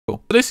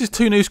This is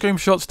two new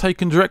screenshots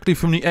taken directly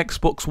from the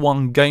Xbox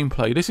One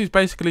gameplay. This is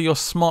basically your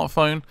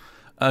smartphone,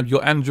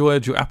 your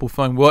Android, your Apple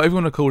phone, whatever you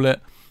want to call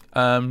it.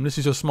 This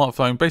is your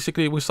smartphone.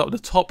 Basically, we'll start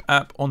with the top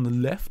app on the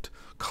left,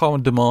 Car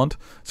on Demand.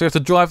 So you have to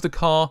drive the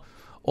car,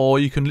 or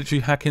you can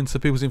literally hack into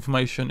people's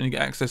information and you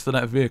get access to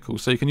that vehicle.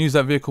 So you can use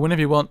that vehicle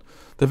whenever you want.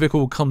 The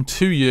vehicle will come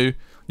to you.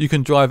 You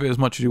can drive it as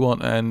much as you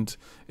want, and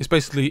it's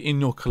basically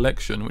in your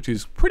collection, which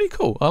is pretty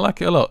cool. I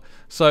like it a lot.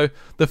 So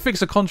the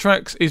fixer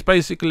contracts is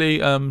basically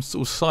sort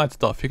of side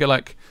stuff. You get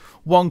like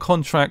one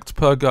contract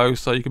per go,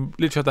 so you can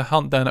literally have to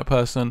hunt down that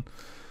person,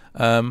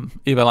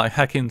 either like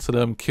hack into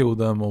them, kill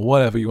them, or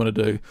whatever you want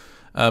to do.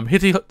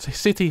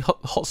 City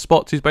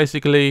hotspots is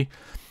basically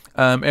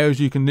areas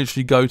you can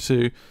literally go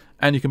to,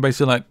 and you can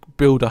basically like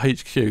build a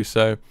HQ.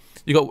 So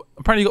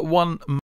apparently you got one